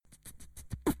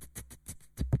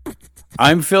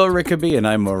I'm Phil Rickaby, and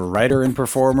I'm a writer and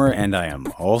performer, and I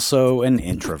am also an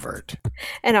introvert.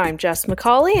 And I'm Jess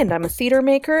McCauley, and I'm a theater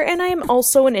maker, and I am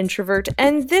also an introvert,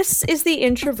 and this is the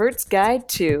Introvert's Guide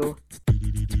to...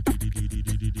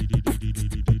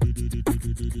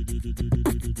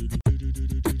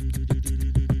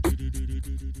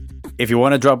 If you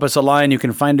want to drop us a line, you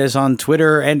can find us on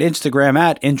Twitter and Instagram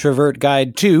at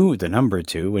introvertguide2, the number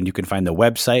 2, and you can find the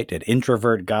website at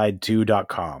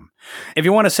introvertguide2.com. If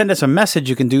you want to send us a message,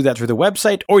 you can do that through the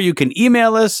website, or you can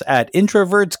email us at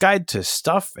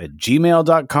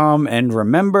introvertsguidetostuff@gmail.com. And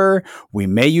remember, we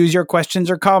may use your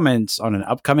questions or comments on an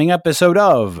upcoming episode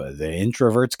of The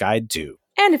Introvert's Guide to.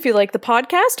 And if you like the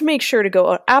podcast, make sure to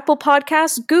go to Apple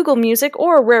Podcasts, Google Music,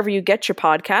 or wherever you get your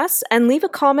podcasts, and leave a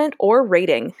comment or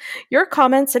rating. Your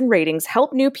comments and ratings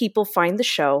help new people find the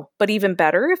show. But even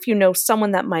better, if you know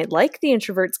someone that might like The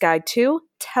Introvert's Guide to,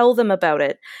 tell them about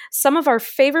it. Some of our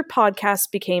favorite podcasts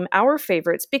became our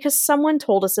favorites because someone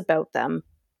told us about them.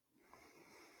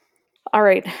 All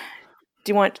right. Do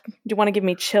you want to give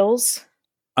me chills?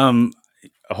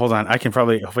 Hold on. I can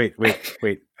probably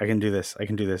wait. I can do this. I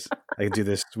can do this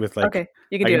with like. Okay,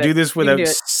 you can I do can it. do this without You can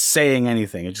do it. saying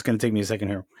anything. It's just going to take me a second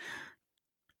here.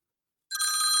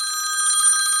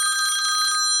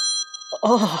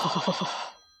 Oh,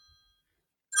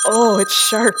 it's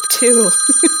sharp too.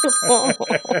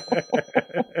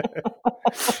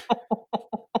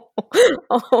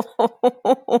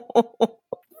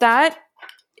 That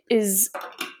is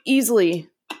easily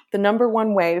the number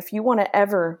one way. If you want to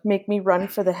ever make me run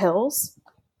for the hills,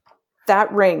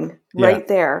 that ring right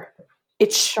there,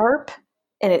 it's sharp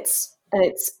and it's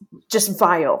just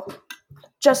vile.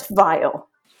 Just vile.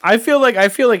 I feel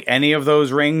like any of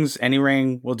those rings, any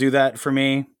ring will do that for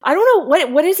me. I don't know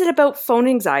what is it about phone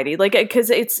anxiety? Like, because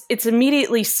it's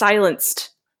immediately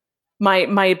silenced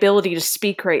my ability to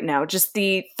speak right now. Just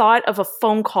the thought of a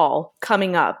phone call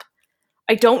coming up.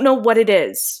 I don't know what it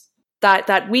is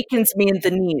that weakens me in the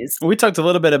knees. We talked a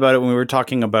little bit about it when we were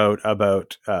talking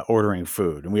about ordering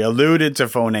food, and we alluded to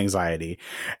phone anxiety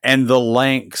and the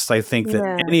lengths I think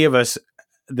that any of us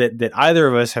that either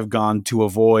of us have gone to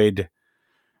avoid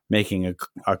making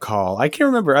a call. I can't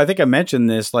remember. I think I mentioned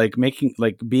this,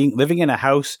 living in a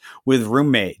house with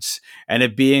roommates and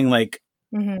it being like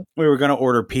we were going to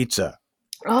order pizza.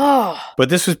 Oh, but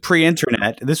this was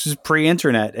pre-internet.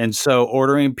 And so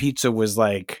ordering pizza was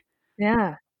like,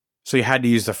 so you had to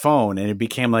use the phone, and it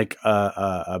became like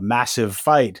a massive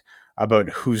fight about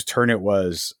whose turn it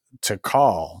was to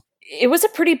call. It was a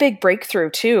pretty big breakthrough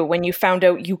too when you found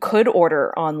out you could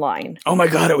order online. Oh my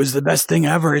God, it was the best thing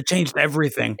ever. It changed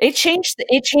everything. It changed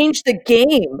the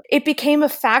game. It became a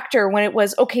factor when it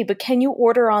was, okay, but can you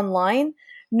order online?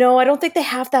 No, I don't think they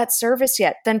have that service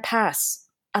yet. Then pass.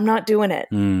 I'm not doing it.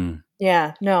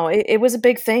 Yeah, no, it was a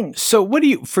big thing. So what do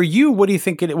you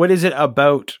think what is it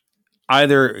about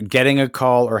either getting a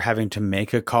call or having to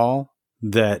make a call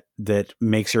that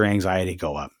makes your anxiety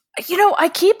go up? You know, I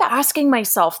keep asking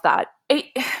myself that.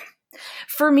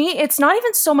 For me, it's not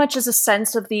even so much as a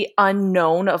sense of the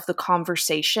unknown of the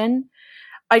conversation.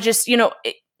 I just,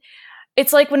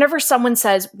 it's like whenever someone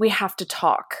says, we have to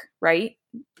talk, right?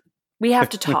 We have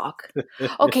to talk.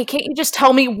 Okay, can't you just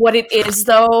tell me what it is,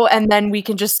 though? And then we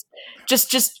can just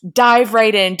dive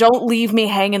right in. Don't leave me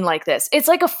hanging like this. It's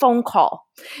like a phone call.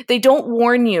 They don't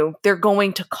warn you they're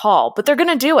going to call, but they're going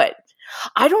to do it.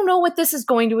 I don't know what this is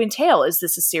going to entail. Is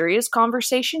this a serious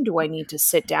conversation? Do I need to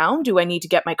sit down? Do I need to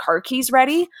get my car keys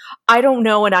ready? I don't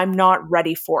know, and I'm not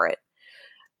ready for it.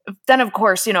 Then, of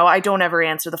course, I don't ever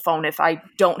answer the phone if I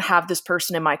don't have this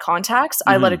person in my contacts.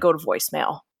 I let it go to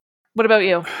voicemail. What about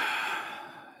you?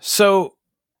 So,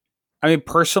 I mean,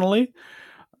 personally,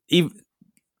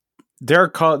 there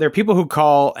are people who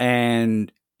call, and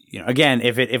again,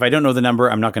 if I don't know the number,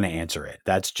 I'm not going to answer it.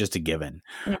 That's just a given.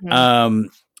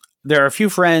 There are a few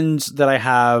friends that I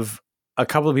have, a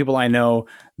couple of people I know,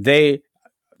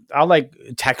 I'll like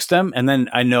text them, and then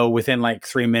I know within like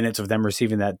 3 minutes of them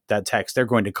receiving that text, they're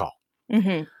going to call.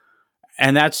 And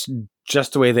that's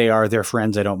just the way they are. They're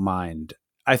friends. I don't mind.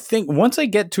 I think once I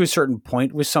get to a certain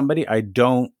point with somebody, I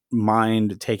don't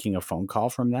mind taking a phone call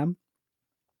from them.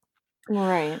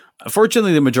 Right.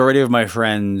 Fortunately, the majority of my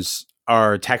friends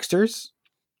are texters.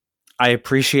 I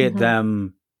appreciate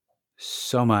them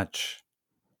so much.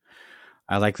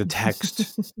 I like the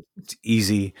text. It's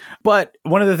easy. But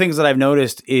one of the things that I've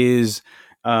noticed is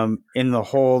in the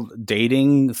whole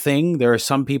dating thing, there are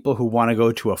some people who want to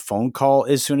go to a phone call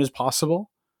as soon as possible.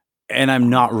 And I'm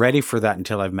not ready for that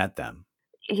until I've met them.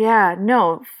 Yeah,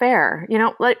 no, fair.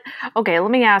 Okay,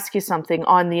 let me ask you something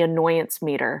on the annoyance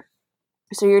meter.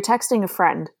 So you're texting a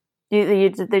friend They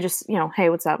just, hey,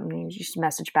 what's up? And you just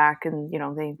message back, and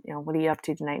they, what are you up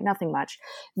to tonight? Nothing much.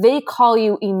 They call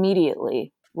you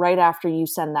immediately right after you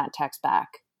send that text back.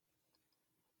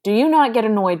 Do you not get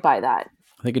annoyed by that?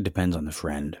 I think it depends on the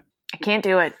friend. I can't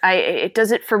do it. It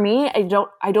does it for me. I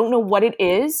don't know what it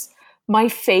is. My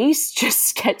face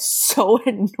just gets so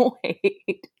annoyed.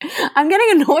 I'm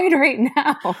getting annoyed right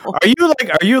now. Are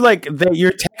you like that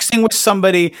you're texting with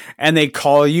somebody and they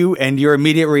call you and your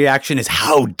immediate reaction is,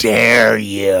 how dare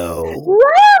you?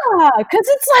 Yeah, because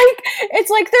it's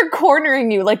like they're cornering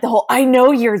you, like the whole, I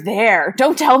know you're there.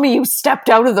 Don't tell me you stepped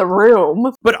out of the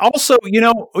room. But also, we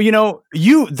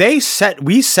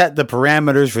set the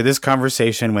parameters for this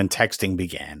conversation when texting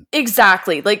began.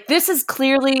 Exactly. Like, this is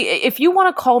clearly, if you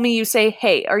want to call me, you say,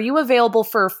 hey, are you available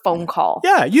for a phone call?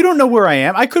 Yeah, you don't know where I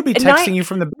am. I could be texting you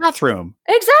from the bathroom.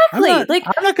 Exactly.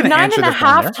 I'm not going to answer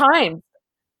 9.5 times.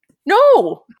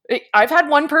 No, I've had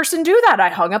one person do that. I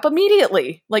hung up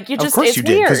immediately. Like, of course you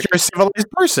did, because you're a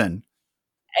civilized person.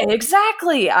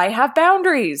 Exactly. I have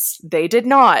boundaries. They did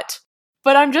not.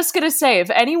 But I'm just going to say,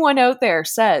 if anyone out there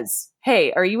says,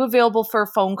 hey, are you available for a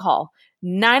phone call?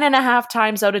 9.5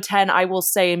 times out of 10, I will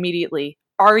say immediately,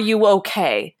 are you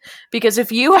okay? Because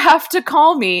if you have to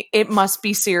call me, it must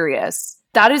be serious.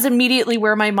 That is immediately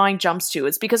where my mind jumps to.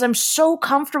 It's because I'm so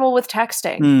comfortable with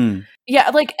texting. Yeah,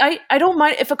 like I don't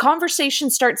mind if a conversation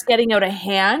starts getting out of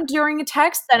hand during a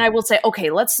text, then I will say, okay,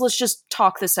 let's just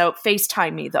talk this out.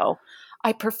 FaceTime me though.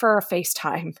 I prefer a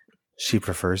FaceTime. She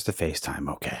prefers the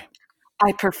FaceTime, okay.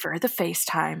 I prefer the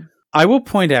FaceTime. I will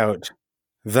point out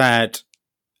that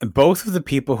both of the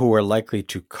people who are likely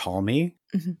to call me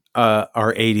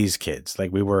are 80s kids.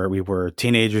 Like we were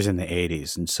teenagers in the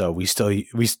 80s, and so we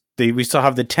still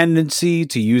have the tendency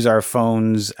to use our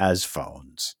phones as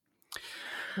phones.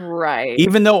 Right.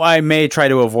 Even though I may try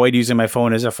to avoid using my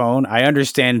phone as a phone, I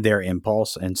understand their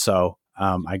impulse, and so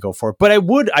I go for it. But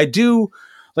I do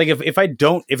like if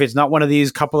it's not one of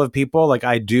these couple of people, like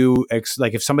I do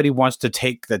like if somebody wants to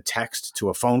take the text to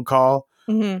a phone call,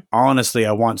 honestly,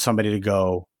 I want somebody to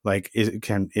go like,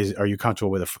 are you comfortable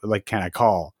with can I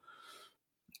call?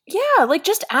 Yeah, like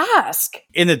just ask.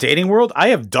 In the dating world, I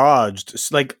have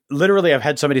dodged, like literally I've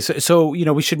had somebody say, so,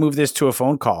 we should move this to a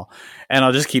phone call, and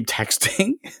I'll just keep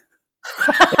texting if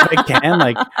I can.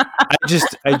 Like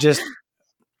I just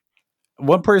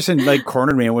one person like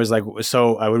cornered me and was like,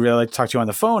 so I would really like to talk to you on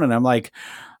the phone. And I'm like,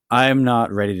 I'm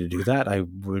not ready to do that. I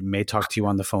may talk to you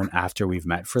on the phone after we've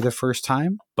met for the first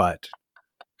time, but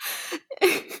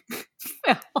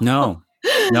no.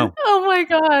 Oh my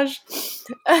gosh.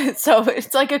 So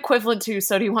it's like equivalent to,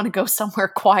 so do you want to go somewhere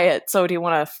quiet? So do you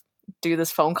want to do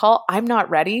this phone call? I'm not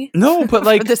ready. No, but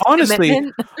like honestly,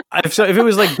 if it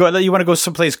was like you want to go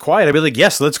someplace quiet, I'd be like,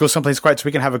 yes, let's go someplace quiet so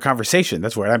we can have a conversation.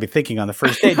 That's what I'd be thinking on the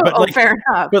first date. But fair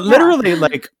enough. But literally,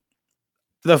 like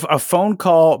a phone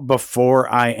call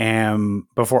before I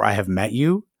have met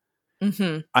you.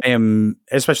 I am,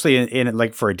 especially in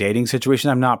like for a dating situation,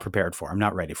 I'm not prepared for. I'm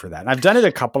not ready for that. And I've done it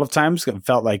a couple of times. I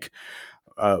felt like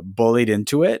bullied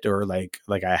into it, or like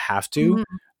I have to.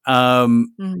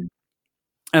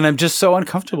 And I'm just so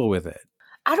uncomfortable with it.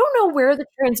 I don't know where the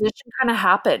transition kind of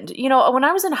happened. When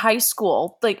I was in high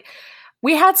school, like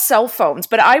we had cell phones,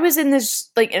 but I was in this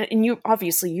like, and you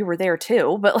obviously you were there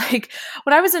too. But like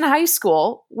when I was in high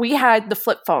school, we had the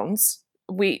flip phones.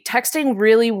 Texting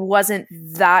really wasn't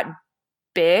that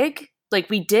big. Like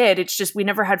we did, it's just we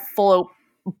never had full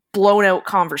blown out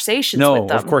conversations with them.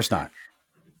 No, of course not.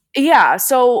 Yeah,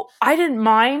 so I didn't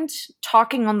mind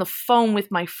talking on the phone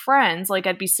with my friends. Like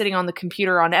I'd be sitting on the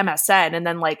computer on MSN and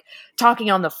then like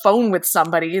talking on the phone with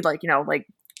somebody, like like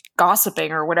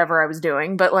gossiping or whatever I was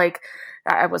doing. But like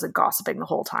I wasn't gossiping the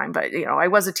whole time, but I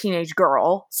was a teenage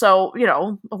girl, so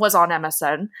I was on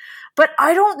MSN. But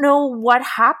I don't know what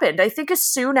happened. I think as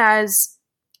soon as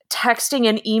texting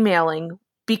and emailing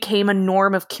became a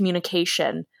norm of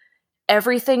communication,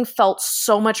 everything felt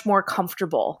so much more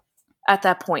comfortable at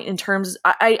that point. In terms,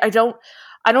 I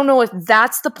don't know if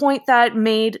that's the point that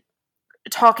made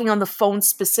talking on the phone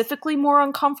specifically more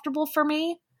uncomfortable for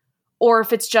me, or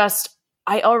if it's just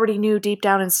I already knew deep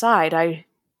down inside I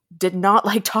did not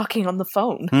like talking on the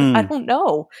phone. I don't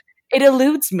know. It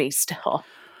eludes me still.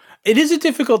 It is a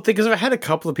difficult thing because I've had a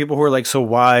couple of people who are like, so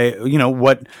why,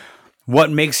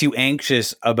 what makes you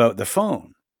anxious about the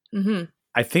phone?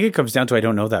 I think it comes down to I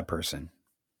don't know that person.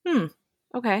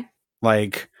 Okay.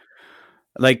 Like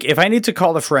if I need to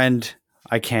call a friend,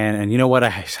 I can. And you know what?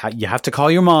 You have to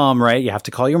call your mom, right? You have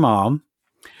to call your mom.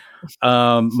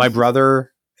 My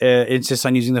brother insists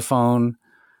on using the phone.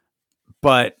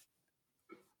 But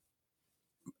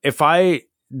if I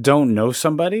don't know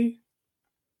somebody,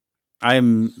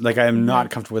 I'm not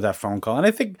comfortable with that phone call. And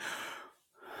I think,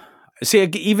 see,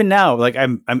 even now, like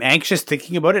I'm anxious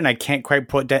thinking about it, and I can't quite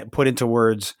put into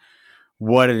words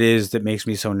what it is that makes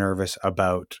me so nervous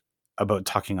about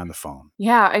talking on the phone.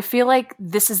 Yeah, I feel like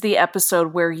this is the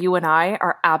episode where you and I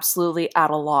are absolutely at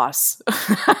a loss.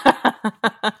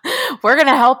 We're going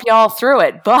to help y'all through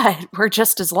it, but we're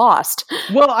just as lost.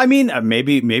 Well, I mean,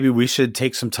 maybe we should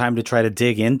take some time to try to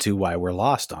dig into why we're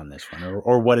lost on this one,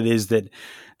 or what it is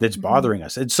that's bothering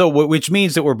us. And so, which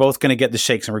means that we're both going to get the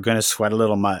shakes and we're going to sweat a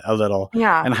little,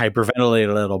 Yeah. and hyperventilate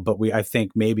a little. But I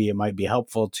think maybe it might be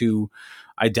helpful to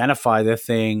identify the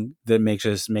thing that makes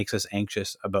us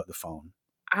anxious about the phone.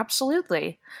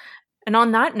 Absolutely. And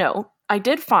on that note, I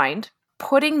did find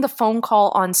putting the phone call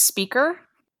on speaker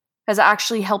has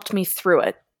actually helped me through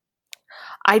it.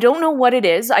 I don't know what it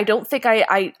is. I don't think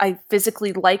I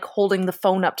physically like holding the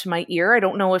phone up to my ear. I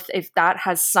don't know if that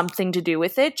has something to do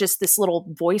with it, just this little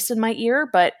voice in my ear,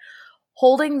 but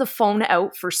holding the phone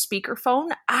out for speakerphone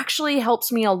actually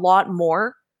helps me a lot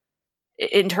more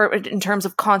in terms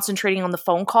of concentrating on the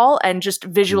phone call and just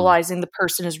visualizing the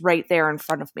person is right there in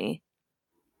front of me.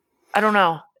 I don't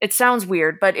know. It sounds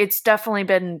weird, but it's definitely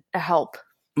been a help.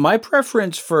 My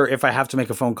preference for if I have to make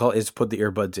a phone call is to put the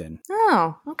earbuds in.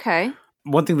 Oh, okay.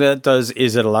 One thing that does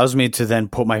is it allows me to then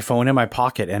put my phone in my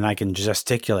pocket and I can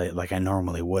gesticulate like I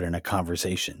normally would in a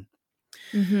conversation.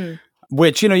 Mm-hmm.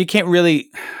 Which, you can't really,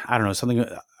 I don't know, something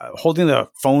holding the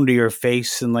phone to your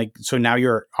face and like, so now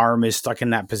your arm is stuck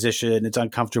in that position. It's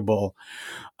uncomfortable.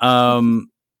 So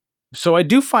I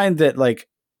do find that like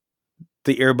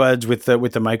the earbuds with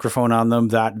the microphone on them,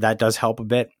 that does help a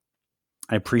bit.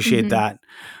 I appreciate that.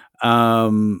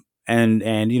 And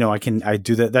I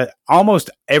do that almost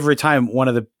every time one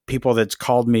of the people that's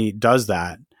called me does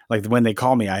that. Like when they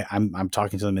call me, I'm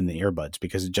talking to them in the earbuds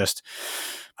because it just,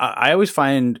 I always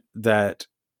find that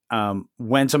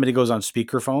when somebody goes on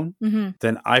speakerphone,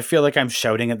 then I feel like I'm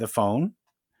shouting at the phone,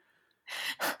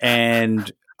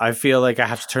 and I feel like I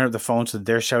have to turn up the phone so that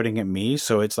they're shouting at me.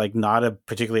 So it's like not a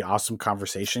particularly awesome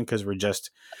conversation because we're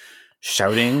just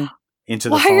shouting into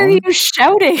the phone. Why are you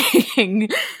shouting?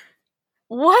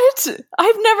 What?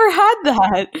 I've never had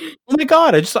that. Oh my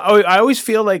God. I always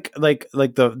feel like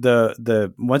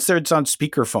the once it's on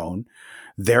speakerphone,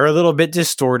 they're a little bit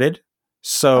distorted.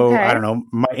 So I don't know.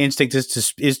 My instinct is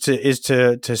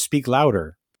to speak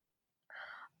louder.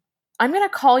 I'm going to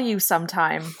call you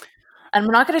sometime. I'm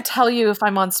not going to tell you if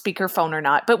I'm on speakerphone or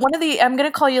not, but I'm going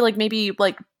to call you maybe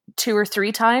 2 or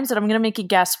 3 times, and I'm going to make you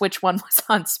guess which one was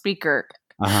on speaker.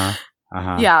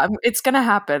 Yeah, it's going to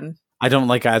happen. I don't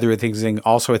like either of the things.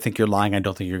 Also, I think you're lying. I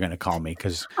don't think you're going to call me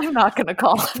because I'm not going to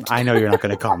call. I know you're not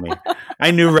going to call me.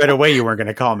 I knew right away you weren't going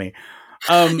to call me.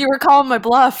 You were calling my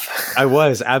bluff. I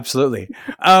was, absolutely.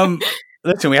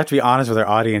 Listen, we have to be honest with our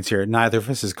audience here. Neither of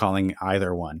us is calling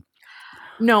either one.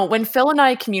 No, when Phil and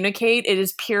I communicate, it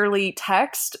is purely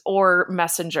text or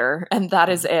messenger, and that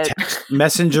is it. Text,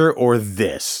 messenger, or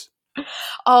this.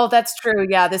 Oh, that's true.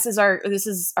 Yeah, this is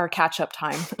our catch-up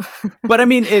time. But I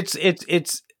mean, it's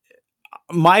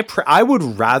I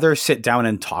would rather sit down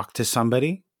and talk to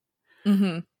somebody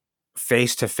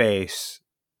face to face.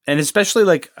 And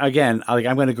especially again,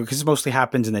 I'm going to go because this mostly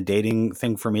happens in the dating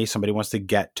thing for me. Somebody wants to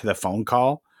get to the phone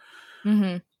call.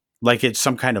 Like it's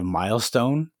some kind of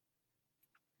milestone.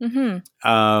 And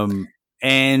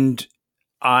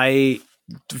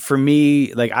for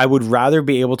me, I would rather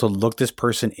be able to look this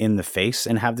person in the face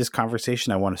and have this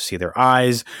conversation. I want to see their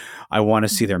eyes. I want to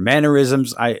see their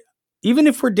mannerisms. Even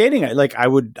if we're dating,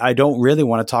 I don't really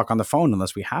want to talk on the phone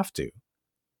unless we have to.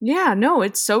 Yeah, no,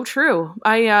 it's so true.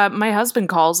 My husband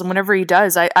calls, and whenever he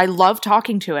does, I love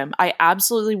talking to him. I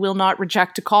absolutely will not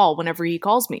reject a call whenever he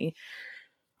calls me.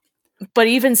 But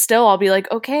even still, I'll be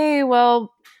like, okay,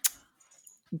 well,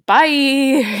 bye.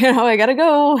 I gotta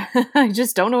go. I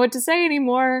just don't know what to say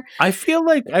anymore. I feel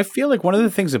like one of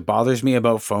the things that bothers me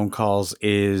about phone calls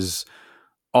is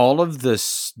all of the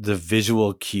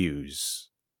visual cues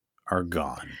are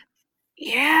gone.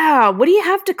 Yeah, what do you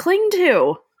have to cling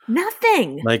to?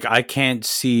 Nothing. I can't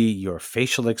see your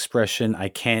facial expression. I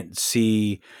can't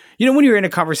see, when you're in a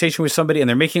conversation with somebody and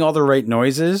they're making all the right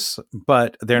noises,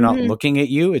 but they're not looking at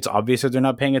you. It's obvious that they're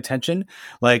not paying attention.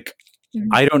 I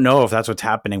don't know if that's what's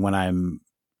happening when I'm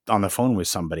on the phone with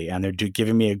somebody and they're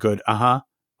giving me a good,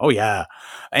 oh yeah.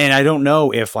 And I don't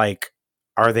know if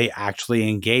are they actually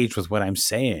engaged with what I'm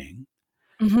saying?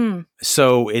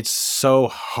 So it's so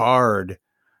hard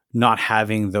not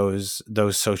having those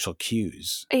social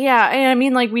cues. Yeah, and I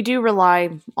mean, we do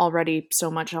rely already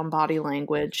so much on body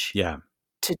language. Yeah.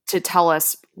 to tell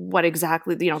us what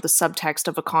exactly, the subtext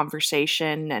of a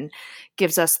conversation, and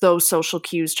gives us those social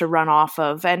cues to run off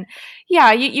of. And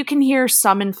yeah, you can hear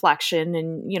some inflection,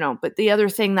 and but the other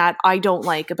thing that I don't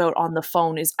like about on the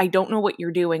phone is I don't know what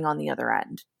you're doing on the other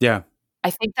end. Yeah.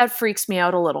 I think that freaks me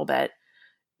out a little bit,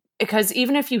 because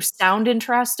even if you sound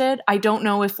interested, I don't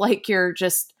know if you're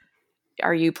just,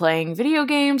 are you playing video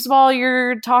games while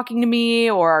you're talking to me,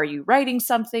 or are you writing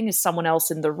something? Is someone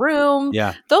else in the room?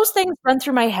 Yeah. Those things run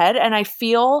through my head, and I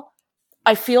feel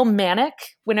manic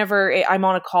whenever I'm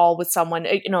on a call with someone.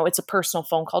 It's a personal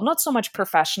phone call, not so much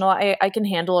professional. I can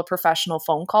handle a professional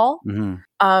phone call.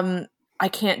 Mm-hmm. I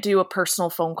can't do a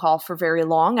personal phone call for very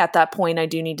long. At that point, I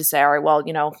do need to say, all right, well,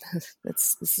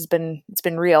 it's been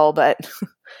real, but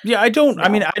yeah, I don't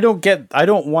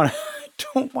want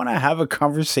don't want to have a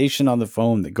conversation on the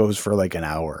phone that goes for like an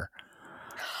hour.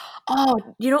 Oh,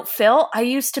 Phil, I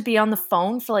used to be on the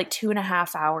phone for like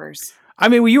 2.5 hours. I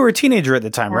mean, well, you were a teenager at the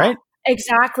time, right?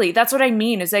 Exactly. That's what I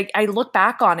mean, is I look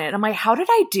back on it and I'm like, how did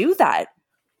I do that?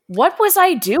 What was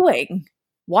I doing?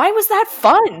 Why was that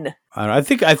fun? I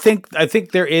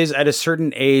think there is, at a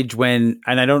certain age, when,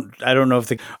 and I don't know if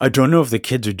the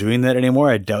kids are doing that anymore.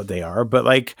 I doubt they are, but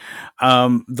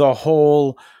the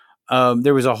whole,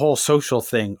 there was a whole social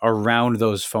thing around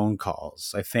those phone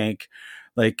calls. I think,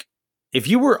 if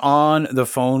you were on the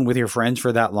phone with your friends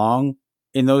for that long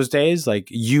in those days,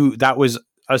 that was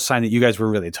a sign that you guys were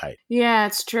really tight. Yeah,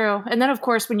 it's true. And then, of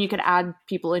course, when you could add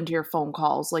people into your phone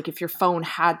calls, if your phone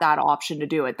had that option to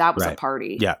do it, that was a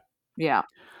party. Yeah. Yeah.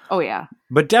 Oh, yeah.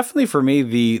 But definitely for me,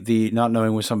 the not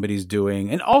knowing what somebody's doing,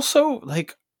 and also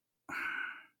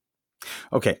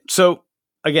okay, so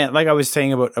again, like I was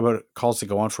saying about calls that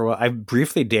go on for a while, I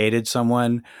briefly dated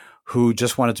someone who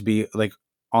just wanted to be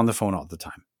on the phone all the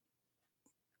time.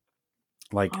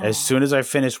 As soon as I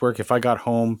finished work, if I got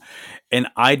home and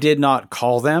I did not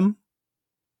call them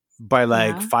by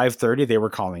 5:30, they were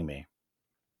calling me.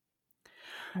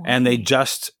 And they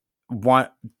just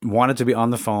wanted to be on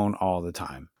the phone all the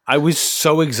time. I was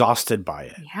so exhausted by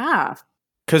it. Yeah.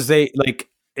 Because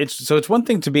it's one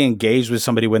thing to be engaged with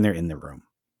somebody when they're in the room.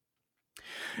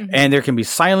 Mm-hmm. And there can be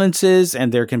silences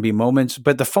and there can be moments,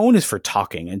 but the phone is for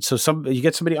talking. And so you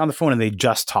get somebody on the phone and they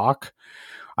just talk.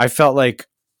 I felt like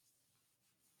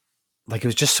it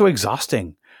was just so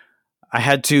exhausting. I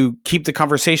had to keep the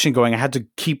conversation going. I had to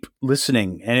keep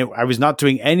listening. And I was not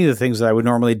doing any of the things that I would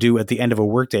normally do at the end of a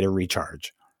workday to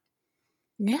recharge.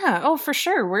 Yeah. Oh, for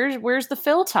sure. Where's the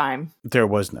fill time? There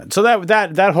was none. So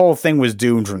that whole thing was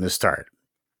doomed from the start.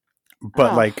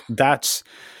 But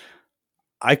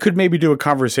I could maybe do a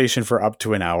conversation for up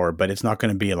to an hour, but it's not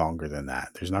going to be longer than that.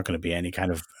 There's not going to be any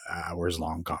kind of hours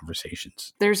long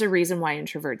conversations. There's a reason why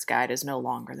Introvert's Guide is no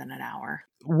longer than an hour.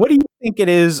 What do you think it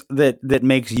is that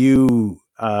makes you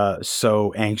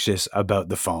so anxious about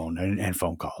the phone and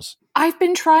phone calls? I've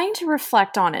been trying to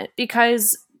reflect on it,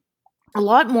 because a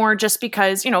lot more, just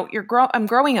because, I'm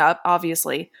growing up,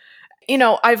 obviously.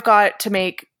 I've got to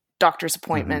make doctor's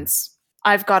appointments. Mm-hmm.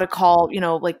 I've got to call,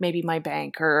 maybe my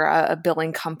bank or a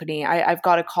billing company. I've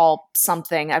got to call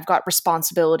something. I've got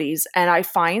responsibilities. And I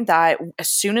find that as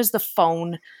soon as the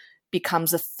phone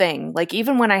becomes a thing,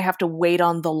 even when I have to wait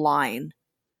on the line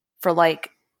for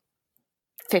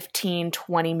 15,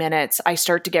 20 minutes, I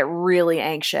start to get really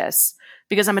anxious,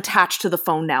 because I'm attached to the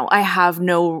phone now. I have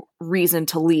no reason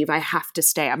to leave. I have to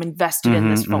stay. I'm invested in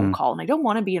this phone call, and I don't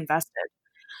want to be invested.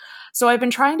 So I've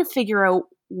been trying to figure out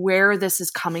where this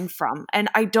is coming from. And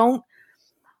I don't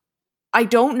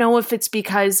know if it's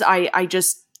because I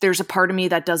just, there's a part of me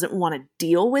that doesn't want to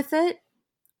deal with it.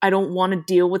 I don't want to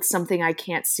deal with something I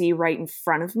can't see right in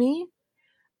front of me.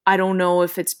 I don't know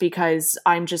if it's because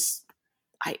I'm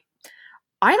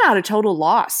at a total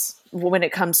loss when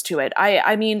it comes to it.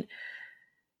 I mean,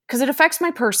 because it affects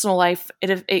my personal life.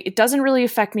 It doesn't really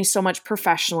affect me so much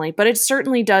professionally, but it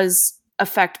certainly does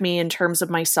affect me in terms of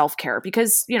my self-care,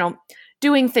 because,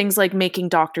 doing things like making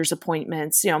doctor's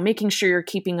appointments, making sure you're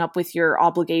keeping up with your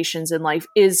obligations in life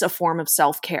is a form of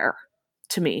self-care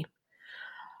to me.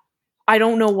 I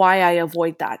don't know why I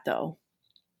avoid that, though.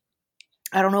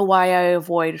 I don't know why I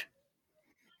avoid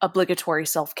obligatory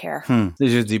self-care.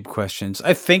 These are deep questions.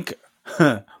 I think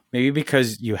maybe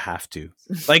because you have to.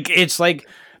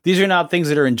 These are not things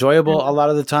that are enjoyable a lot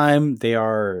of the time. They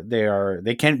are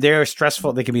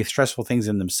stressful. They can be stressful things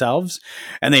in themselves,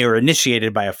 and they are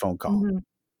initiated by a phone call. Mm-hmm.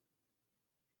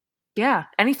 Yeah.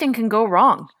 Anything can go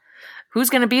wrong.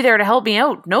 Who's going to be there to help me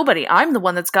out? Nobody. I'm the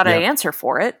one that's got to answer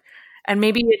for it. And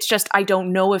maybe it's just, I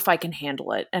don't know if I can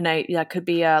handle it. And that could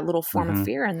be a little form of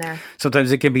fear in there.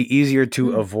 Sometimes it can be easier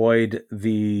to avoid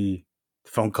the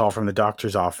phone call from the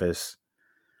doctor's office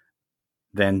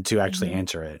than to actually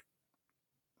answer it.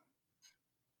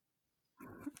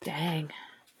 Dang.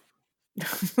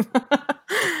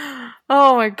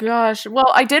 Oh my gosh.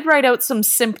 Well, I did write out some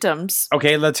symptoms.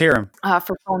 Okay, let's hear them.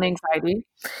 For phone anxiety.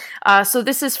 So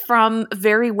this is from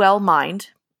Very Well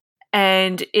Mind.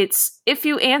 And it's, if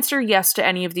you answer yes to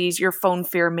any of these, your phone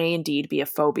fear may indeed be a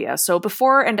phobia. So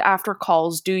before and after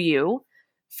calls, do you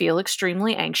feel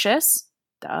extremely anxious?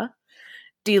 Duh.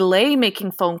 Delay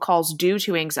making phone calls due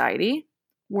to anxiety?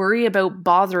 Worry about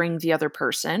bothering the other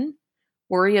person?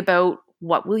 Worry about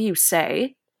what will you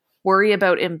say? Worry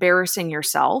about embarrassing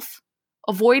yourself?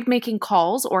 Avoid making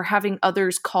calls or having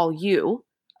others call you?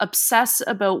 Obsess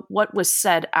about what was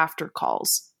said after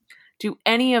calls? Do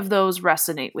any of those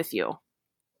resonate with you?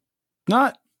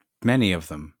 Not many of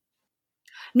them.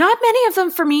 Not many of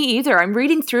them for me either. I'm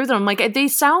reading through them. Like, they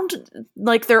sound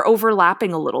like they're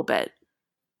overlapping a little bit.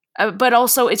 But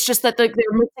also, it's just that they're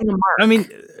missing a mark. I mean,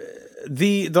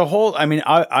 the whole. I mean,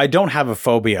 I don't have a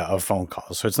phobia of phone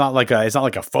calls, so it's not like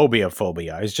a phobia.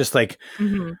 It's just like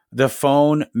the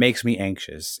phone makes me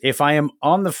anxious. If I am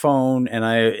on the phone and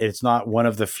it's not one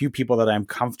of the few people that I'm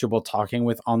comfortable talking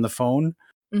with on the phone.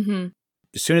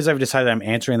 As soon as I've decided I'm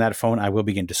answering that phone, I will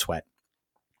begin to sweat.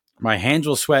 My hands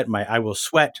will sweat. I will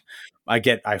sweat.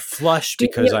 I flush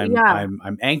because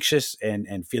I'm anxious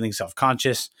and feeling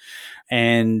self-conscious,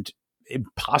 and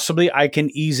possibly I can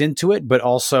ease into it, but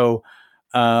also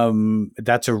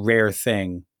that's a rare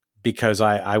thing because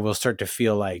I will start to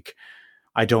feel like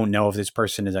I don't know if this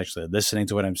person is actually listening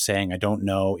to what I'm saying. I don't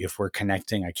know if we're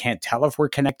connecting. I can't tell if we're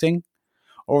connecting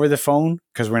over the phone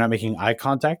because we're not making eye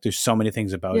contact. There's so many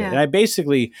things about it, and I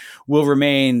basically will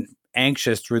remain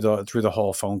anxious through the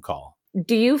whole phone call.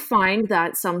 Do you find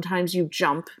that sometimes you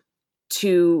jump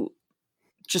to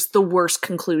just the worst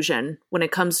conclusion when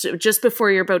it comes to just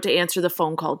before you're about to answer the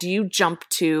phone call? Do you jump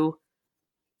to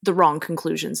the wrong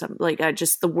conclusions, like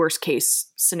just the worst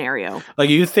case scenario? Like,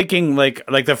 are you thinking like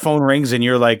the phone rings and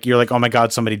you're like, oh my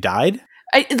God, somebody died?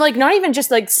 Like, not even just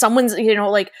like someone's,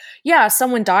 like, yeah,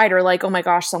 someone died, or like, oh my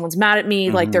gosh, someone's mad at me.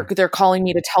 Like they're calling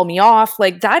me to tell me off.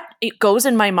 Like that, it goes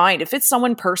in my mind. If it's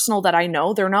someone personal that I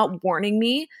know, they're not warning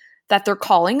me that they're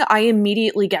calling, I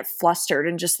immediately get flustered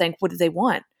and just think, what do they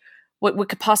want? What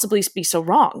could possibly be so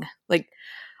wrong? Like,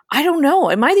 I don't know.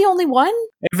 Am I the only one?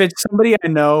 If it's somebody I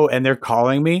know and they're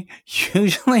calling me,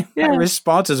 usually my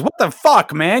response is, what the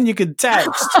fuck, man? You could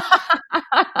text.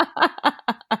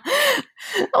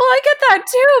 Well, I get that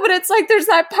too, but it's like there's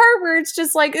that part where it's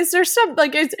just like, is there some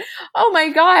like, oh my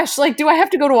gosh, like, do I have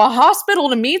to go to a hospital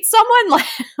to meet someone? Like,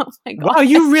 oh my god, wow,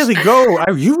 you really go.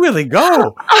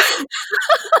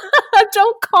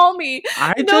 Don't call me.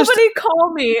 Nobody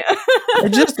call me. I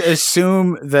just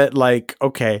assume that, like,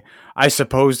 okay, I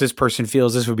suppose this person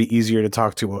feels this would be easier to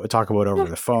talk about over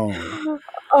the phone.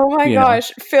 Oh my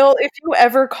gosh. Phil, if you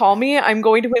ever call me, I'm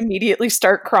going to immediately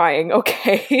start crying,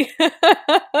 okay?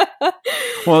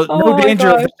 Well, no danger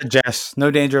of that, Jess.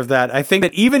 No danger of that. I think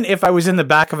that even if I was in the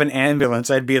back of an ambulance,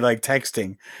 I'd be like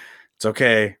texting. It's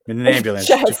okay. In an ambulance.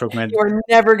 Jess, you're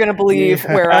never going to believe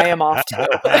where I am off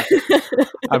to.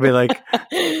 I'll be like,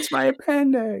 it's my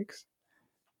appendix.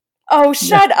 Oh,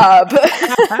 shut up.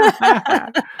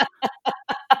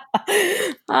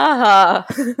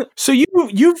 So you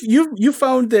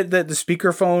found that the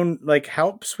speakerphone like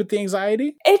helps with the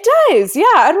anxiety? It does. Yeah.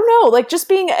 I don't know. Like, just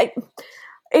being,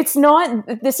 it's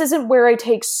not, this isn't where I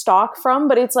take stock from,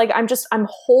 but it's like, I'm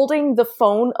holding the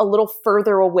phone a little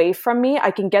further away from me.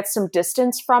 I can get some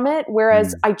distance from it.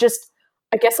 Whereas I guess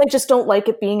I just don't like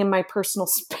it being in my personal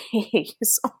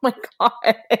space. Oh my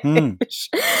gosh.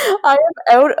 I am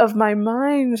out of my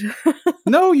mind.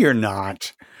 No, you're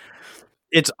not.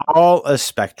 It's all a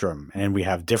spectrum, and we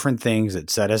have different things that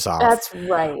set us off. That's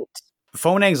right.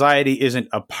 Phone anxiety isn't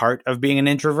a part of being an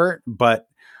introvert, but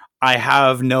I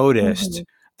have noticed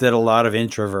that a lot of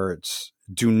introverts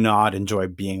do not enjoy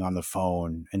being on the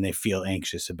phone and they feel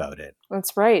anxious about it.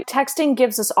 That's right. Texting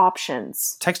gives us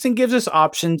options. It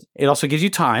also gives you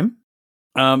time.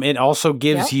 It also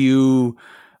gives you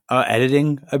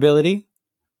editing ability.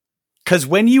 Because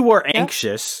when you are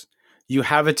anxious, you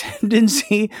have a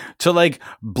tendency to like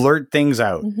blurt things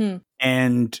out.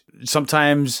 And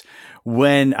sometimes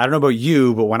when, I don't know about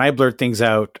you, but when I blurt things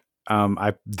out,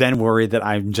 I then worry that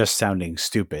I'm just sounding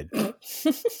stupid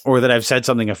or that I've said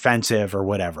something offensive or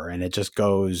whatever. And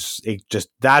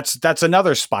that's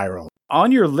another spiral.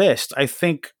 On your list, I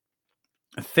think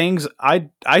things, I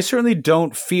certainly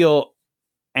don't feel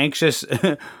anxious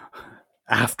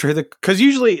after because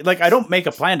usually like I don't make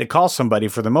a plan to call somebody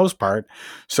for the most part.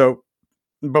 So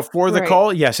Before the Right.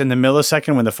 call, yes. In the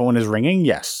millisecond when the phone is ringing,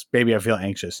 yes. Baby, I feel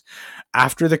anxious.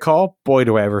 After the call, boy,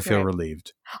 do I ever feel Right.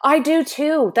 relieved. I do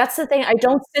too. That's the thing. I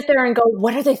don't sit there and go,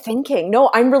 what are they thinking? No,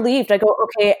 I'm relieved. I go,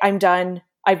 okay, I'm done.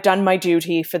 I've done my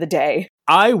duty for the day.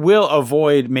 I will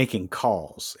avoid making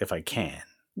calls if I can.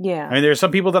 Yeah. I mean, there are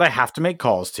some people that I have to make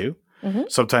calls to,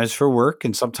 Mhm. sometimes for work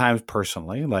and sometimes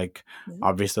personally. Like, Mhm.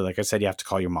 obviously, like I said, you have to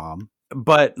call your mom.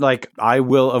 But like, I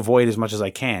will avoid as much as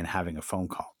I can having a phone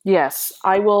call. Yes,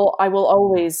 I will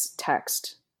always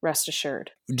text, rest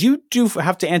assured. Do you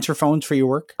have to answer phones for your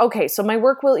work? Okay, so my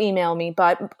work will email me,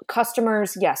 but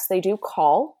customers, yes, they do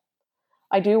call.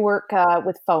 I do work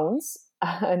with phones,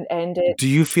 and Do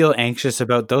you feel anxious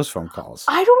about those phone calls?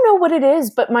 I don't know what it is,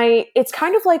 but it's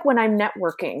kind of like when I'm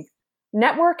networking.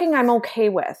 Networking, I'm okay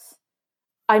with.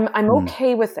 I'm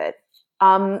okay with it.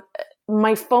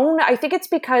 My phone, I think it's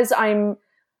because I'm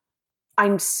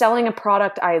selling a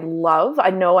product I love. I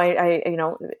know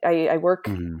I work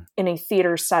in a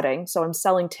theater setting, so I'm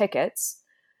selling tickets,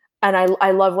 and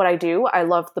I love what I do. I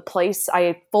love the place.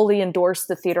 I fully endorse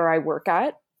the theater I work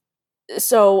at.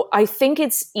 So I think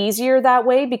it's easier that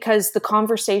way because the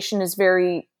conversation is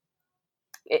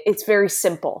it's very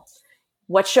simple.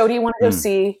 What show do you want to go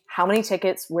see? How many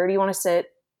tickets? Where do you want to sit?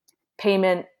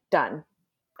 Payment, done.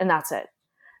 And that's it.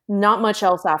 Not much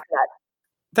else after that.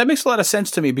 That makes a lot of sense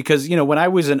to me because, you know, when I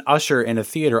was an usher in a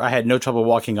theater, I had no trouble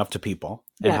walking up to people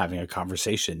and having a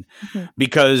conversation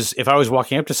because if I was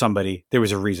walking up to somebody, there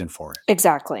was a reason for it.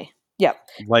 Exactly. Yep.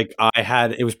 Like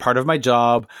it was part of my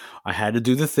job. I had to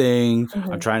do the thing.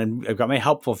 I've got my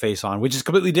helpful face on, which is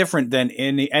completely different than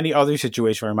any other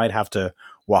situation where I might have to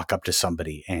walk up to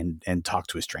somebody and talk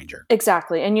to a stranger.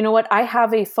 Exactly. And you know what? I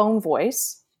have a phone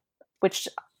voice, which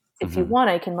if you want,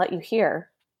 I can let you hear.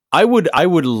 I would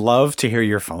love to hear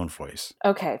your phone voice.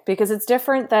 Okay, because it's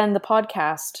different than the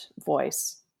podcast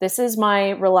voice. This is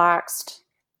my relaxed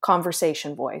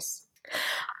conversation voice.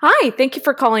 Hi, thank you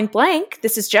for calling blank.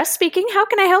 This is Jess speaking. How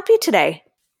can I help you today?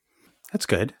 That's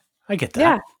good. I get that.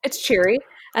 Yeah, it's cheery.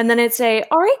 And then it's all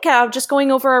right, Gav, just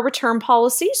going over our return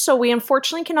policy. So we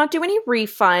unfortunately cannot do any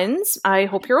refunds. I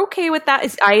hope you're okay with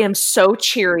that. I am so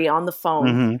cheery on the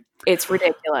phone. It's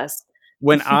ridiculous.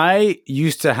 When I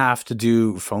used to have to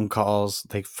do phone calls,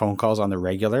 take phone calls on the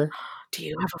regular. Do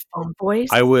you have a phone voice?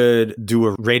 I would do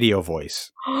a radio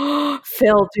voice.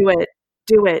 Phil, do it.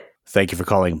 Do it. Thank you for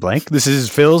calling blank. This is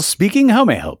Phil speaking. How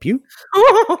may I help you?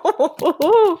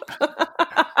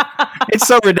 It's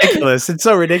so ridiculous. It's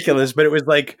so ridiculous. But it was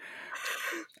like,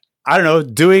 I don't know,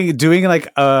 doing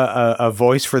like a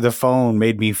voice for the phone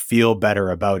made me feel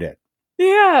better about it.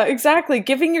 Yeah, exactly.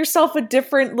 Giving yourself a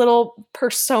different little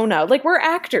persona. Like we're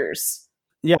actors.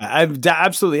 Yeah,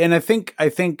 absolutely. And I think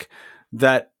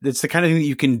that it's the kind of thing that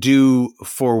you can do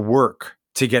for work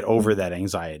to get over that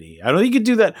anxiety. I don't think you could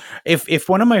do that. If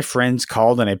one of my friends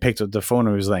called and I picked up the phone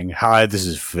and was like, "Hi, this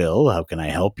is Phil. How can I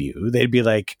help you?" They'd be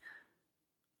like,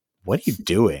 "What are you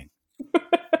doing?"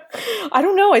 I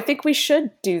don't know. I think we should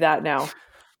do that now.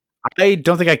 I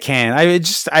don't think I can.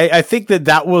 I think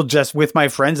that will just, with my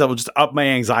friends, that will just up my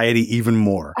anxiety even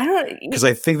more. I don't, because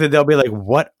I think that they'll be like,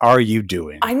 "What are you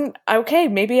doing?" I'm okay.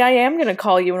 Maybe I am going to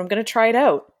call you and I'm going to try it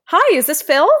out. Hi, is this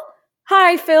Phil?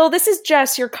 Hi, Phil. This is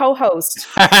Jess, your co-host.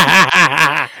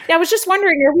 Yeah, I was just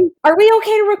wondering, are we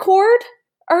okay to record?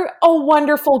 Oh,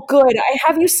 wonderful. Good. I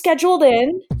have you scheduled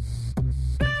in.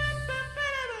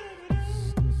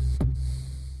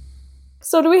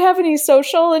 So do we have any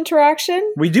social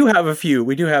interaction? We do have a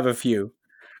few.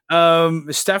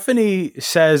 Stephanie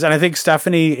says, and I think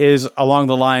Stephanie is along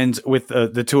the lines with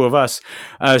the two of us.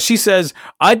 She says,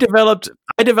 I developed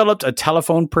a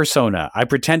telephone persona. I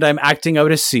pretend I'm acting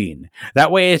out a scene.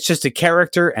 That way it's just a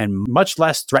character and much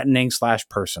less threatening /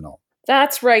 personal.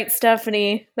 That's right,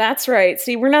 Stephanie. That's right.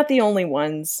 See, we're not the only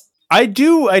ones. I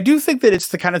do think that it's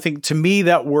the kind of thing, to me,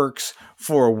 that works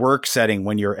for a work setting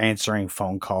when you're answering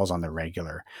phone calls on the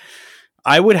regular.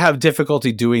 I would have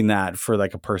difficulty doing that for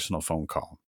like a personal phone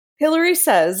call. Hillary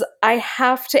says, I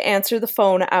have to answer the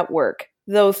phone at work,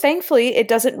 though thankfully it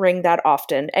doesn't ring that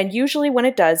often, and usually when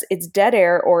it does, it's dead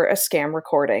air or a scam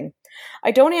recording.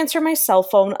 I don't answer my cell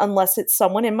phone unless it's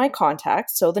someone in my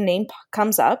contacts, so the name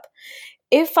comes up.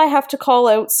 If I have to call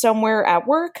out somewhere at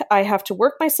work, I have to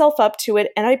work myself up to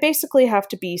it, and I basically have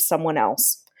to be someone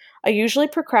else. I usually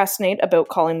procrastinate about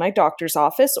calling my doctor's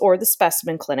office or the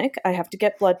specimen clinic. I have to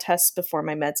get blood tests before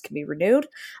my meds can be renewed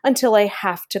until I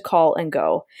have to call and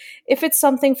go. If it's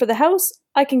something for the house,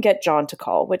 I can get John to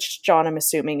call, which John, I'm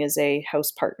assuming, is a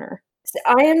house partner.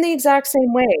 I am the exact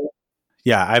same way.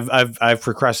 Yeah, I've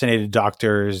procrastinated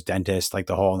doctors, dentists, like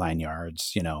the whole 9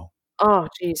 yards, you know. Oh,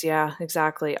 geez, yeah,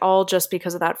 exactly. All just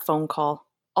because of that phone call.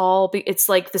 it's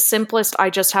like the simplest, I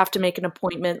just have to make an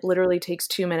appointment, literally takes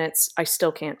 2 minutes. I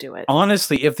still can't do it.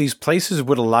 Honestly, if these places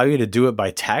would allow you to do it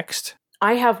by text.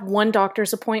 I have one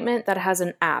doctor's appointment that has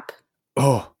an app.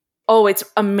 Oh, it's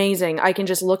amazing. I can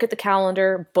just look at the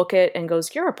calendar, book it, and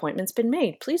goes, your appointment's been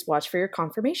made. Please watch for your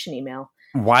confirmation email.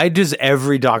 Why does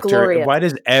everybody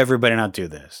not do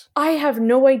this? I have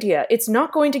no idea. It's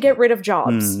not going to get rid of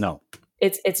jobs. No.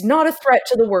 It's not a threat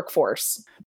to the workforce.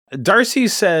 Darcy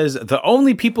says, the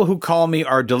only people who call me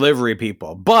are delivery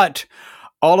people, but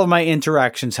all of my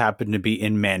interactions happen to be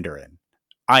in Mandarin.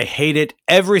 I hate it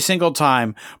every single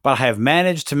time, but I have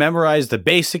managed to memorize the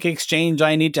basic exchange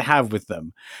I need to have with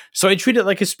them. So I treat it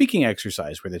like a speaking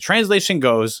exercise where the translation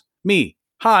goes, me,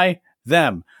 hi,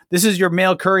 them. This is your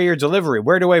mail courier delivery.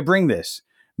 Where do I bring this?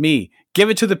 Me, give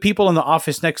it to the people in the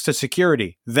office next to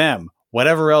security. Them,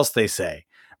 whatever else they say.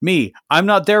 Me, I'm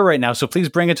not there right now, so please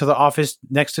bring it to the office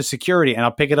next to security and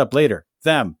I'll pick it up later.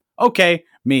 Them, okay.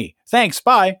 Me, thanks,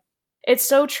 bye. It's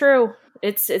so true.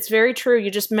 It's very true.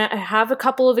 You just have a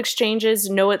couple of exchanges,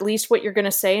 know at least what you're going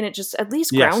to say, and it just at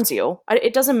least grounds you.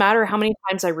 It doesn't matter how many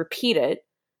times I repeat it.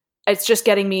 It's just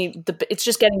getting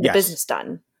the business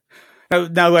done.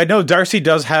 Now I know Darcy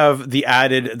does have the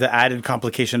added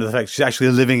complication of the fact she's actually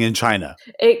living in China.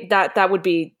 That would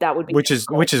be which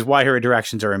is why her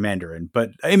interactions are in Mandarin.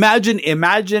 But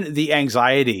imagine the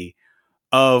anxiety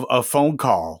of a phone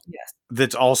call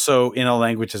that's also in a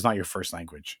language that's not your first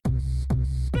language.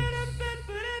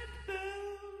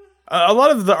 A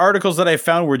lot of the articles that I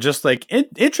found were just like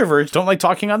introverts don't like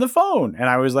talking on the phone, and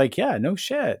I was like, yeah, no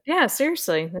shit. Yeah,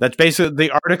 seriously. That's basically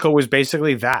the article was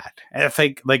basically that. And I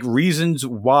think like reasons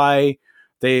why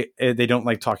they don't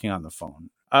like talking on the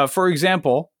phone. For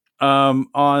example, on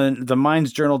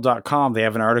themindsjournal.com, they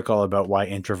have an article about why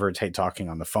introverts hate talking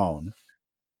on the phone.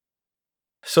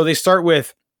 So they start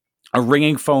with a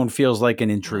ringing phone feels like an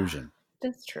intrusion.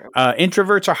 That's true.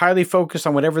 Introverts are highly focused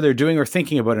on whatever they're doing or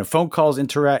thinking about, and phone calls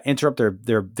interrupt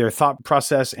their thought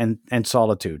process and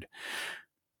solitude.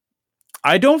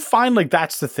 I don't find like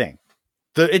that's the thing.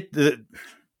 The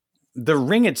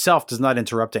ring itself does not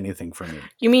interrupt anything for me.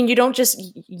 You mean you don't just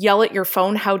yell at your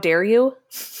phone, how dare you?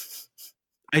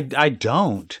 I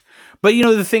don't. But you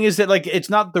know, the thing is that like it's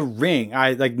not the ring.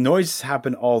 Noises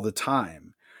happen all the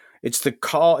time. It's the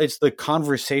call, it's the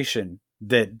conversation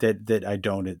that I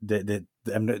don't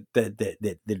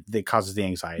that causes the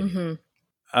anxiety.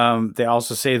 Mm-hmm. They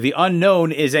also say the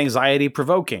unknown is anxiety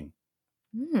provoking.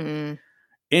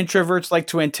 Introverts like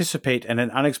to anticipate, and an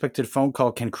unexpected phone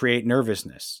call can create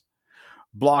nervousness.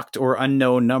 Blocked or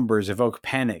unknown numbers evoke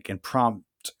panic and prompt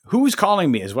who's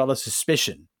calling me, as well as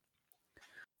suspicion.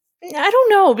 I don't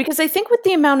know, because I think with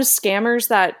the amount of scammers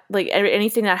that like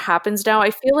anything that happens now, I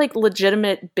feel like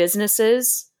legitimate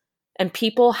businesses and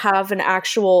people have an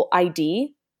actual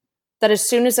ID that as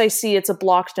soon as I see it's a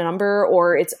blocked number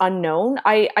or it's unknown,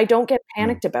 I don't get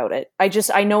panicked about it.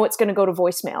 I know it's going to go to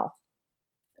voicemail.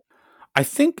 I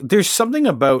think there's something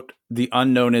about the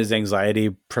unknown is anxiety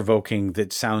provoking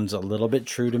that sounds a little bit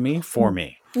true to me for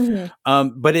me.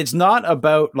 Mm-hmm. But it's not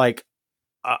about like,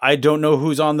 I don't know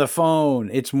who's on the phone.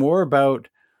 It's more about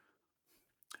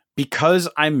because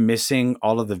I'm missing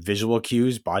all of the visual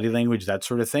cues, body language, that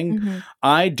sort of thing. Mm-hmm.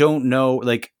 I don't know,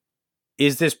 like,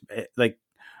 is this like,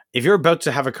 if you're about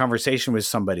to have a conversation with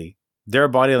somebody, their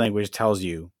body language tells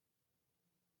you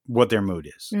what their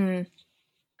mood is. Mm.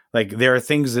 Like there are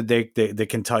things that they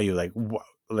can tell you, like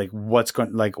what's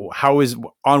going, like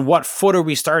on what foot are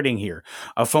we starting here?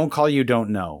 A phone call you don't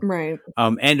know, right?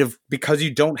 And because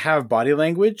you don't have body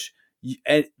language,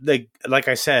 like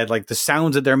I said, like the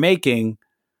sounds that they're making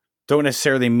don't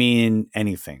necessarily mean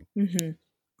anything. Mm-hmm.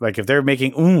 Like if they're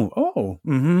making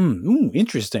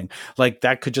interesting, like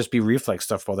that could just be reflex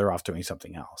stuff while they're off doing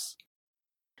something else.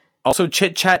 Also,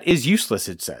 chit chat is useless,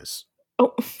 it says.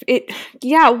 Oh,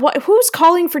 who's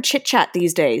calling for chit chat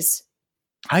these days?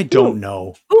 I don't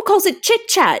know. Who calls it chit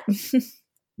chat?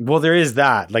 Well, there is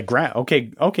that. Like,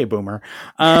 okay, boomer.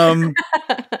 4,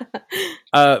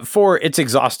 it's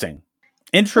exhausting.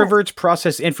 Introverts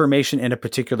process information in a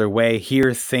particular way.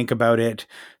 Hear, think about it,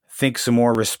 think some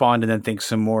more, respond, and then think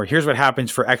some more. Here's what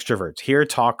happens for extroverts. Hear,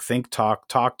 talk, think, talk,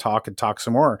 and talk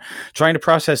some more. Trying to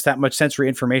process that much sensory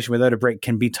information without a break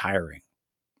can be tiring.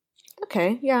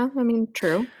 Okay, yeah, I mean,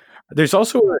 true. There's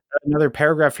also another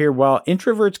paragraph here. While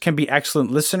introverts can be excellent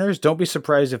listeners, don't be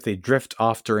surprised if they drift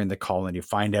off during the call and you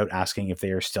find out asking if they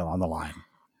are still on the line.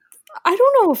 I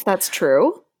don't know if that's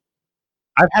true.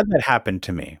 I've had that happen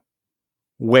to me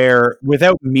where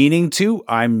without meaning to,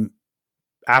 I'm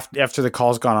after the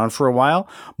call's gone on for a while,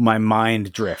 my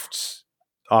mind drifts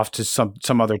off to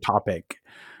some other topic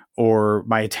or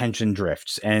my attention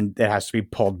drifts and it has to be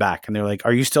pulled back. And they're like,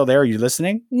 "Are you still there? Are you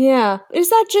listening?" Yeah. Is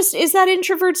that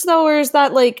introverts though, or is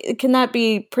that like, can that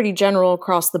be pretty general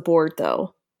across the board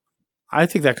though? I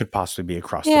think that could possibly be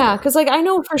across the Yeah, board. because like I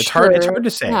know for It's sure. hard to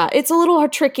say. Yeah, it's a little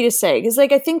tricky to say because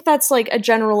like I think that's like a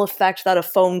general effect that a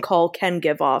phone call can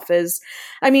give off. Is,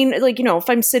 I mean, like, you know, if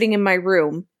I'm sitting in my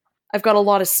room, I've got a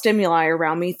lot of stimuli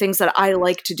around me, things that I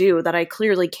like to do that I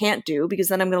clearly can't do because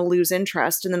then I'm going to lose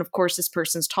interest, and then of course this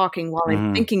person's talking while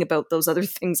I'm thinking about those other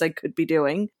things I could be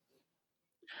doing.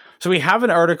 So we have an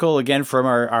article again from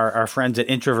our friends at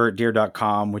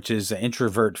introvertdear.com, which is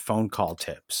introvert phone call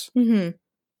tips. Mm-hmm.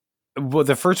 Well,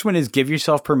 the first one is give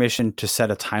yourself permission to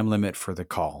set a time limit for the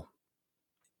call.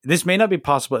 This may not be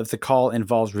possible if the call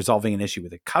involves resolving an issue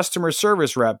with a customer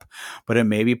service rep, but it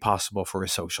may be possible for a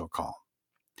social call.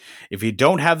 If you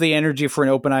don't have the energy for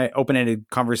an open-ended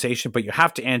conversation, but you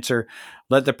have to answer,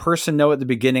 let the person know at the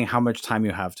beginning how much time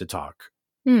you have to talk.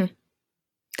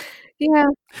 Yeah.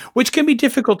 Which can be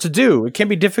difficult to do. It can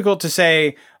be difficult to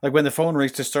say, like when the phone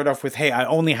rings, to start off with, "Hey, I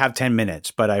only have 10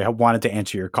 minutes, but I wanted to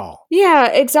answer your call."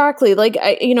 Yeah, exactly. Like,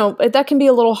 you know, that can be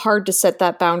a little hard to set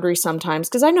that boundary sometimes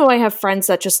because I know I have friends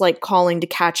that just like calling to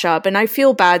catch up, and I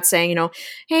feel bad saying, you know,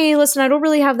 "Hey, listen, I don't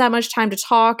really have that much time to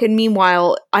talk." And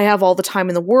meanwhile, I have all the time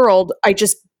in the world. I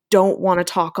just don't want to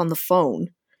talk on the phone.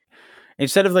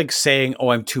 Instead of like saying, "Oh,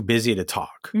 I'm too busy to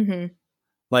talk." Mm-hmm.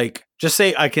 Like, just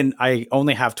say, I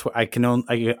only have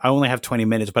 20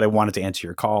 minutes, but I wanted to answer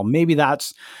your call." Maybe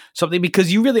that's something,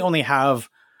 because you really only have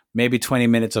maybe 20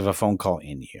 minutes of a phone call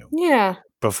in you. Yeah.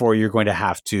 Before you're going to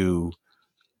have to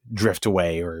drift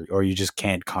away or you just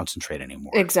can't concentrate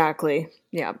anymore. Exactly.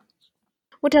 Yeah.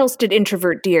 What else did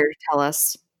Introvert Dear tell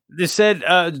us? They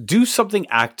said, do something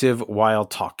active while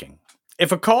talking.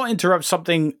 If a call interrupts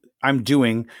something I'm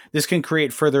doing, this can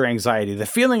create further anxiety. The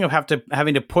feeling of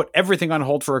having to put everything on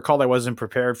hold for a call I wasn't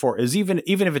prepared for is even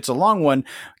if it's a long one,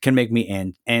 can make me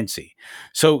antsy.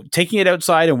 So taking it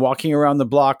outside and walking around the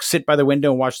block, sit by the window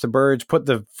and watch the birds, put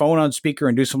the phone on speaker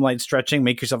and do some light stretching,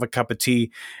 make yourself a cup of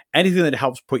tea, anything that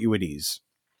helps put you at ease.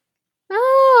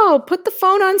 Oh, put the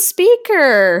phone on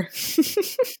speaker.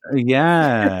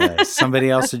 Yeah, somebody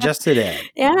else suggested it.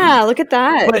 Yeah, look at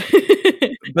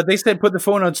that. But they said put the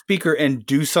phone on speaker and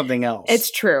do something else.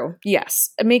 It's true.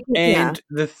 Yes. I'm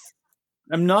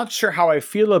not sure how I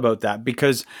feel about that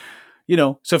because, you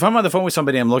know, so if I'm on the phone with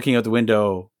somebody, I'm looking out the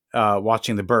window,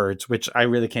 watching the birds, which I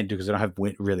really can't do because I don't have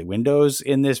really windows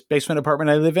in this basement apartment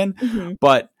I live in. Mm-hmm.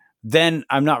 But then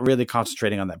I'm not really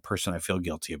concentrating on that person. I feel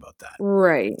guilty about that.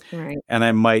 Right. And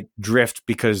I might drift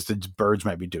because the birds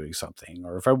might be doing something.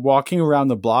 Or if I'm walking around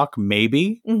the block,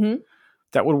 maybe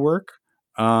that would work.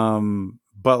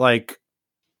 But like,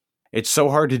 it's so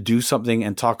hard to do something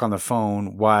and talk on the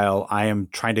phone while I am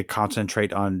trying to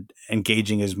concentrate on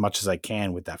engaging as much as I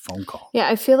can with that phone call. Yeah,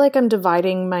 I feel like I'm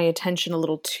dividing my attention a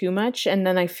little too much, and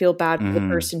then I feel bad for the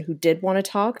person who did want to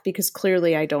talk because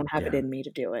clearly I don't have it in me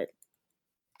to do it.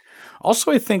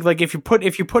 Also, I think like if you put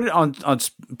it on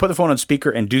put the phone on speaker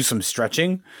and do some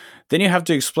stretching, then you have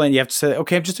to explain. You have to say,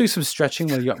 "Okay, I'm just doing some stretching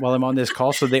while I'm on this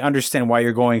call," so they understand why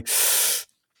you're going.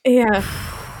 Yeah,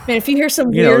 man. If you hear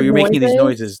some, you're making these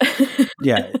noises.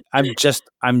 Yeah, I'm just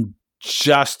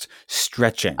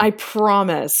stretching. I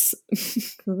promise.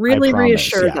 Really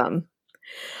reassure them.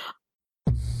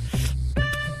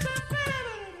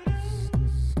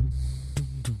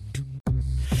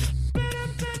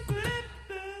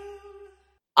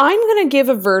 I'm going to give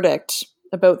a verdict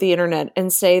about the internet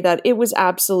and say that it was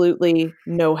absolutely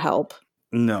no help.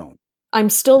 No.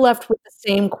 I'm still left with the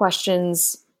same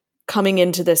questions coming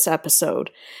into this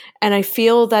episode. And I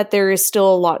feel that there is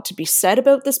still a lot to be said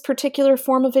about this particular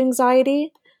form of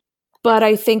anxiety. But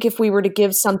I think if we were to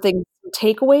give something to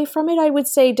take away from it, I would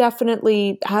say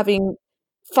definitely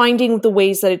finding the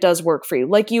ways that it does work for you,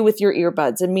 like you with your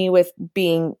earbuds and me with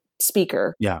being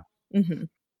speaker. Yeah. Mm-hmm.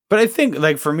 But I think,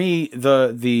 like, for me,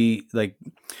 the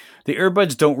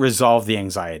earbuds don't resolve the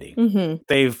anxiety. Mm-hmm.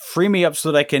 They free me up so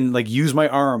that I can like use my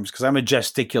arms because I'm a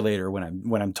gesticulator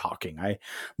when I'm talking. I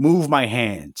move my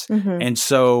hands, and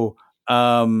so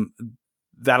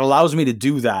that allows me to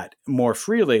do that more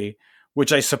freely,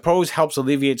 which I suppose helps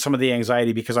alleviate some of the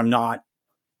anxiety because I'm not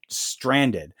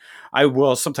stranded. I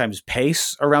will sometimes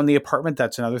pace around the apartment.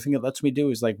 That's another thing it lets me do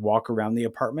is like walk around the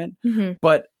apartment,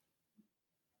 but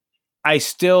I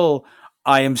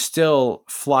am still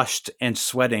flushed and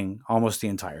sweating almost the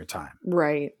entire time.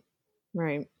 Right.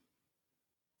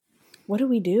 What do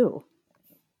we do?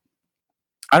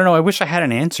 I don't know. I wish I had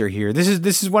an answer here. This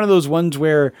is one of those ones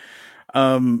where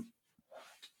I don't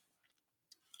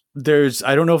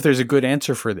know if there's a good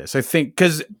answer for this. I think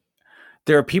because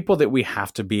there are people that we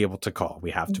have to be able to call.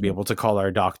 We have to be Mhm. able to call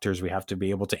our doctors. We have to be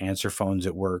able to answer phones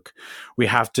at work.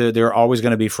 There are always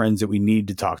going to be friends that we need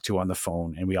to talk to on the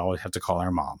phone, and we always have to call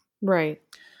our mom. Right.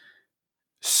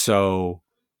 So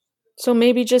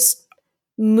maybe just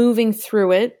moving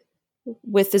through it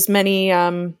with as many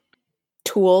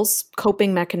tools,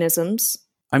 coping mechanisms.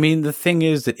 I mean, the thing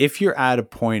is that if you're at a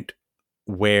point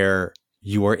where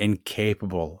you are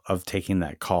incapable of taking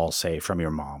that call, say from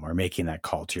your mom, or making that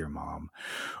call to your mom,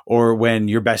 or when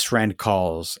your best friend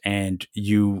calls and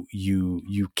you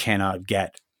cannot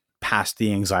get past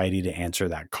the anxiety to answer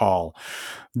that call,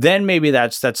 then maybe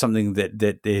that's something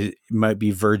that might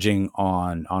be verging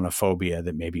on a phobia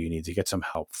that maybe you need to get some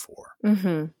help for.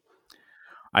 Mm-hmm.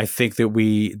 I think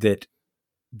that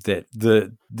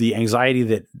the anxiety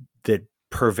that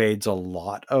pervades a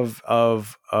lot of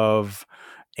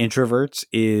introverts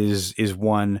is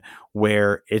one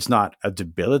where it's not a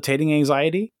debilitating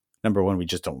anxiety. Number one, we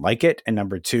just don't like it, and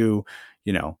number two,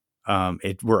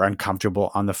 we're uncomfortable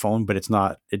on the phone, but it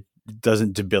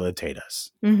doesn't debilitate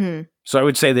us. Mm-hmm. So I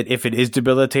would say that if it is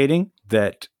debilitating,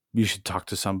 that you should talk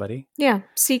to somebody. Yeah,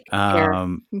 seek care.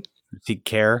 Seek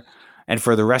care. And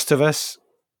for the rest of us,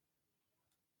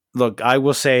 look, I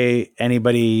will say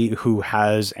anybody who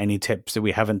has any tips that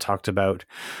we haven't talked about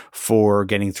for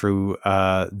getting through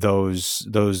those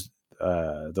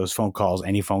phone calls,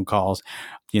 any phone calls,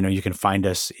 you can find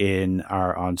us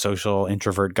on social,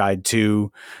 Introvert Guide 2,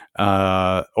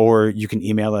 or you can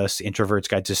email us,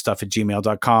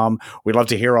 introvertsguide2stuff@gmail.com. We'd love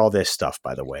to hear all this stuff,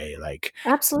 by the way. Like,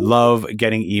 Absolutely. love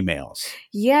getting emails.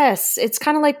 Yes, it's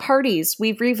kind of like parties.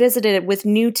 We've revisited it with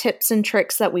new tips and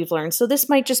tricks that we've learned. So this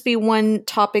might just be one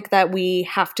topic that we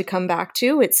have to come back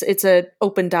to. It's an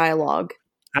open dialogue.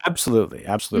 Absolutely.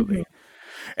 Mm-hmm.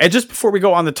 And just before we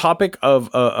go on the topic of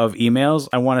emails,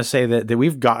 I want to say that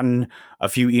we've gotten a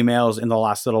few emails in the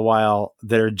last little while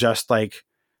that are just like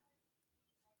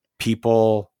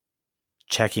people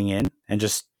checking in and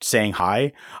just saying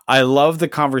hi. I love the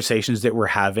conversations that we're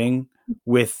having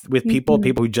with people, Mm-hmm.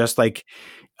 people who just like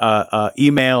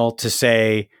email to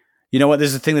say, you know what, this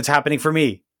is a thing that's happening for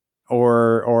me,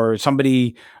 or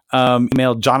somebody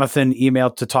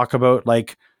emailed to talk about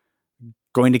like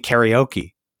going to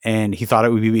karaoke. And he thought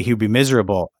he'd be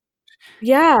miserable. He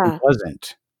Yeah.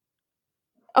 wasn't.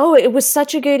 Oh, it was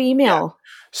such a good email.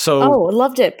 Yeah. So, I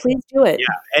loved it. Please do it.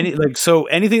 yeah.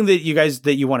 Anything that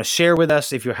you want to share with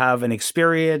us, if you have an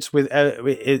experience with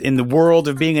in the world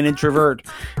of being an introvert,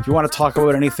 if you want to talk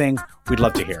about anything, we'd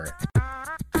love to hear it.